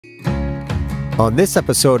On this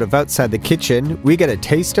episode of Outside the Kitchen, we get a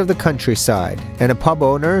taste of the countryside, and a pub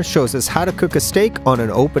owner shows us how to cook a steak on an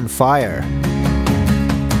open fire.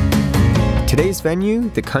 Today's venue,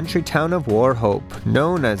 the country town of Wauchope.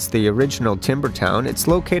 Known as the original timber town, it's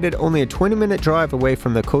located only a 20-minute drive away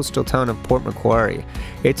from the coastal town of Port Macquarie.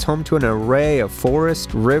 It's home to an array of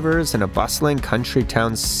forests, rivers, and a bustling country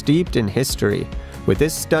town steeped in history. With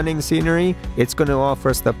this stunning scenery, it's going to offer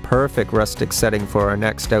us the perfect rustic setting for our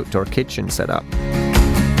next outdoor kitchen setup.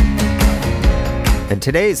 And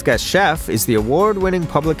today's guest chef is the award-winning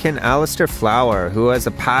publican Alistair Flower, who has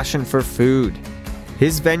a passion for food.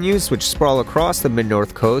 His venues, which sprawl across the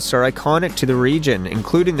mid-north coast, are iconic to the region,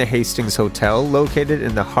 including the Hastings Hotel, located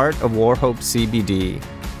in the heart of Wauchope CBD.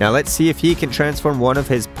 Now let's see if he can transform one of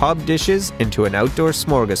his pub dishes into an outdoor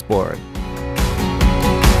smorgasbord.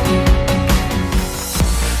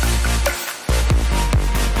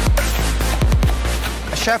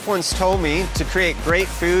 A chef once told me to create great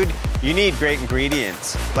food, you need great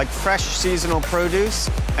ingredients, like fresh seasonal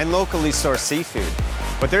produce and locally sourced seafood.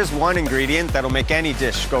 But there's one ingredient that'll make any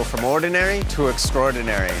dish go from ordinary to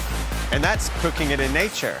extraordinary, and that's cooking it in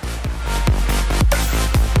nature.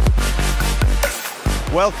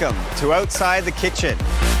 Welcome to Outside the Kitchen.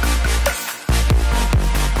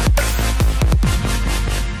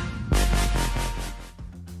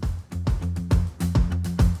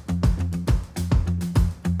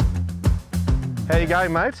 How you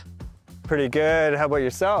going, mate? Pretty good. How about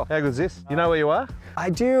yourself? How good's this? You know where you are? I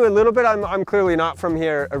do a little bit. I'm clearly not from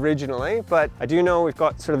here originally, but I do know we've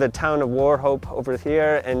got sort of the town of Wauchope over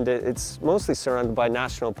here, and it's mostly surrounded by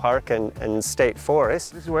national park and state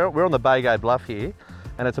forest. We're on the Bago Bluff here,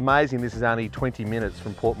 and it's amazing this is only 20 minutes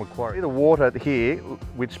from Port Macquarie. The water here,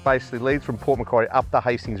 which basically leads from Port Macquarie up the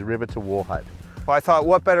Hastings River to Wauchope. Well, I thought,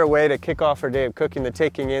 what better way to kick off our day of cooking than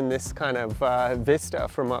taking in this kind of vista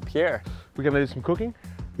from up here. We're going to do some cooking?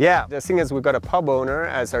 Yeah, the thing is, we've got a pub owner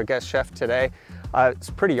as our guest chef today. It's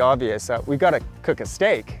pretty obvious. We've got to cook a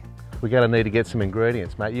steak. We're going to need to get some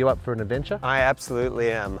ingredients, mate. You up for an adventure? I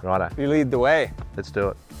absolutely am. Righto. You lead the way. Let's do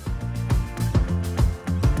it.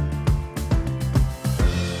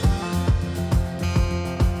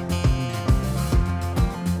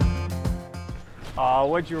 Oh,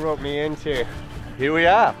 what'd you rope me into? Here we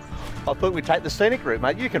are. I thought we'd take the scenic route,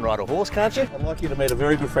 mate. You can ride a horse, can't you? I'd like you to meet a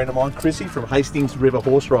very good friend of mine, Chrissy, from Hastings River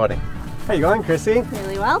Horse Riding. How you going, Chrissy?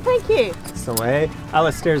 Really well, thank you. So,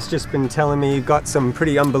 Alistair's just been telling me you've got some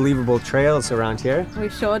pretty unbelievable trails around here. We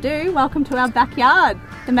sure do. Welcome to our backyard,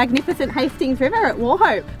 the magnificent Hastings River at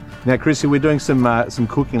Wauchope. Now, Chrissy, we're doing some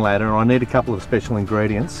cooking later, and I need a couple of special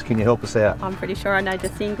ingredients. Can you help us out? I'm pretty sure I know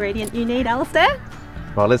just the ingredient you need, Alistair.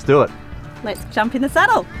 Right, let's do it. Let's jump in the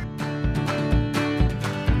saddle.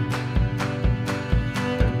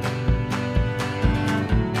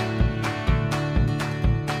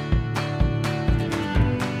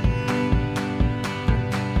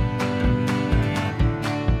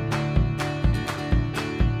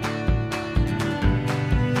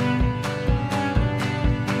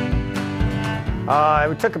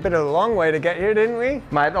 We took a bit of a long way to get here, didn't we?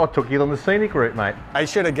 Mate, I took you on the scenic route, mate. I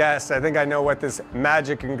should have guessed. I think I know what this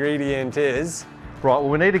magic ingredient is. Right, well,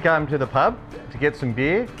 we need to go into the pub to get some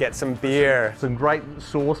beer. Get some beer. Some great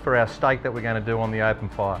sauce for our steak that we're going to do on the open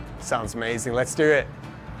fire. Sounds amazing. Let's do it.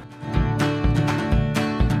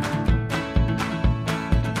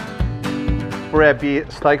 For our beer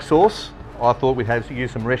steak sauce, I thought we'd have to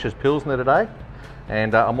use some Reschs Pilsener today,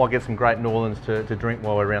 and I might get some great Northerns to drink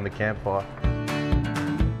while we're around the campfire.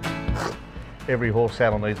 Every horse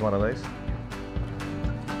saddle needs one of these.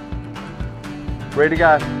 Ready to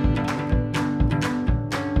go.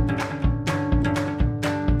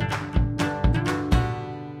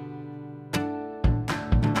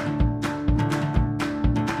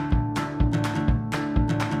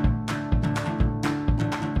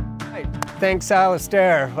 Thanks,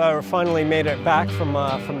 Alistair. Well, we finally made it back from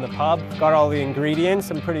the pub. Got all the ingredients,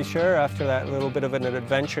 I'm pretty sure, after that little bit of an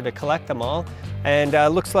adventure to collect them all. And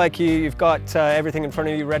looks like you've got everything in front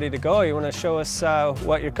of you ready to go. You want to show us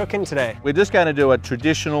what you're cooking today? We're just going to do a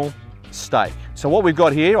traditional steak. So what we've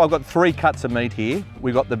got here, I've got 3 cuts of meat here.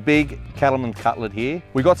 We've got the big cattleman cutlet here.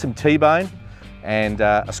 We've got some T-bone and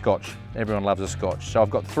a scotch. Everyone loves a scotch. So I've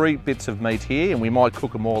got 3 bits of meat here, and we might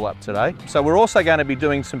cook them all up today. So we're also going to be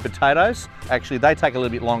doing some potatoes. Actually, they take a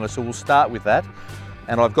little bit longer, so we'll start with that.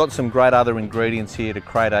 And I've got some great other ingredients here to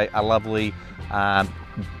create a lovely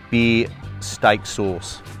beer steak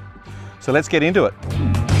sauce. So let's get into it.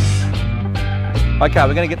 Okay,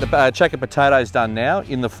 we're going to get the checker potatoes done now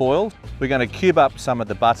in the foil. We're going to cube up some of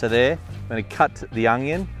the butter there. We're going to cut the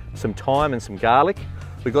onion, some thyme and some garlic.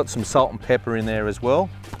 We've got some salt and pepper in there as well.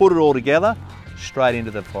 Put it all together, straight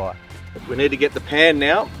into the fire. We need to get the pan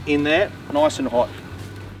now in there, nice and hot.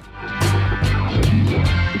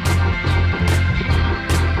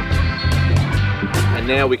 And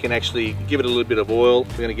now we can actually give it a little bit of oil.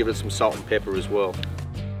 We're going to give it some salt and pepper as well.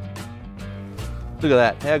 Look at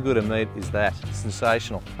that, how good a meat is that?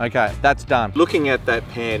 Sensational. Okay, that's done. Looking at that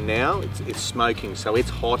pan now, it's smoking, so it's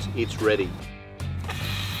hot, it's ready.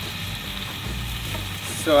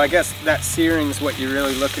 So I guess that searing's what you're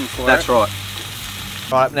really looking for. That's right.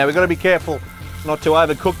 Right, now we've got to be careful not to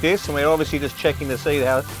overcook this, and we're obviously just checking to see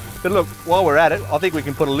how. But look, while we're at it, I think we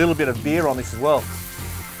can put a little bit of beer on this as well.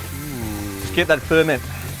 Just get that ferment.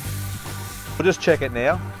 We'll just check it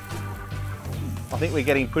now. I think we're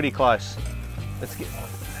getting pretty close. Let's get.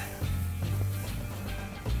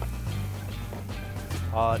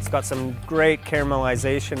 Oh, it's got some great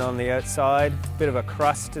caramelization on the outside, bit of a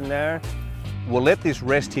crust in there. We'll let this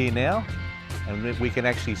rest here now, and we can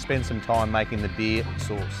actually spend some time making the beer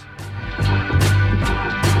sauce.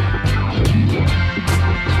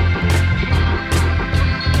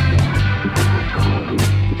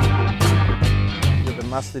 Get the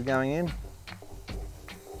mustard going in.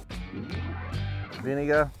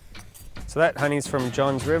 Vinegar. So that honey's from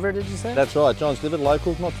Johns River, did you say? That's right, Johns River,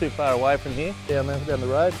 local, not too far away from here, down the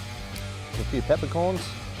road. A few peppercorns.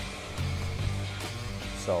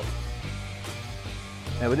 Salt.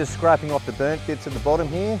 Now we're just scraping off the burnt bits at the bottom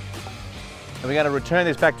here. And we're going to return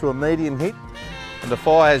this back to a medium heat. And the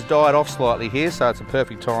fire has died off slightly here, so it's a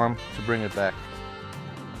perfect time to bring it back.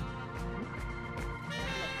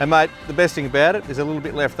 And mate, the best thing about it is a little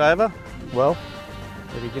bit left over. Well,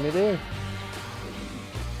 what are you going to do?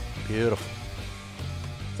 Beautiful.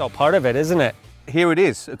 It's all part of it, isn't it? Here it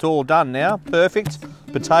is, it's all done now, perfect.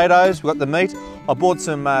 Potatoes, we've got the meat. I bought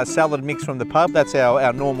some salad mix from the pub, that's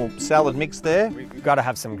our normal salad mix there. We've got to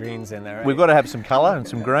have some greens in there, right? We've got to have some colour and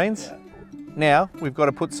some greens. Now, we've got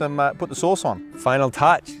to put the sauce on. Final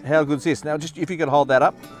touch. How good's this? Now, just if you could hold that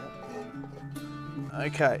up.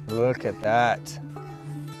 Okay. Look at that.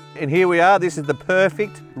 And here we are, this is the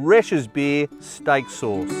perfect Reschs beer steak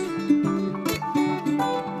sauce.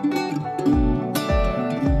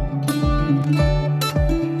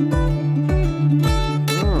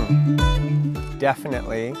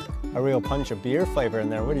 Definitely a real punch of beer flavour in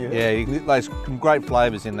there. What do you think? Yeah, you can get those some great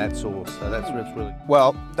flavours in that sauce, so that's really...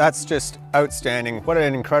 Well, that's just outstanding. What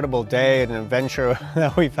an incredible day and adventure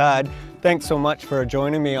that we've had. Thanks so much for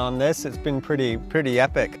joining me on this. It's been pretty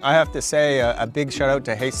epic. I have to say a big shout out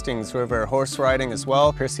to Hastings River Horse Riding as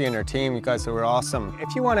well. Chrissy and her team, you guys were awesome.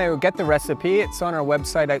 If you want to get the recipe, it's on our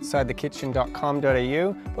website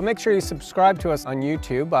outsidethekitchen.com.au. But make sure you subscribe to us on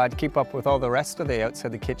YouTube to keep up with all the rest of the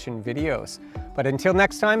Outside the Kitchen videos. But until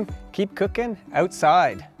next time, keep cooking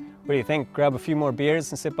outside. What do you think? Grab a few more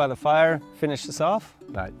beers and sit by the fire, finish this off?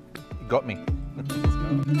 No, you got me. Let's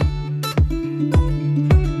go.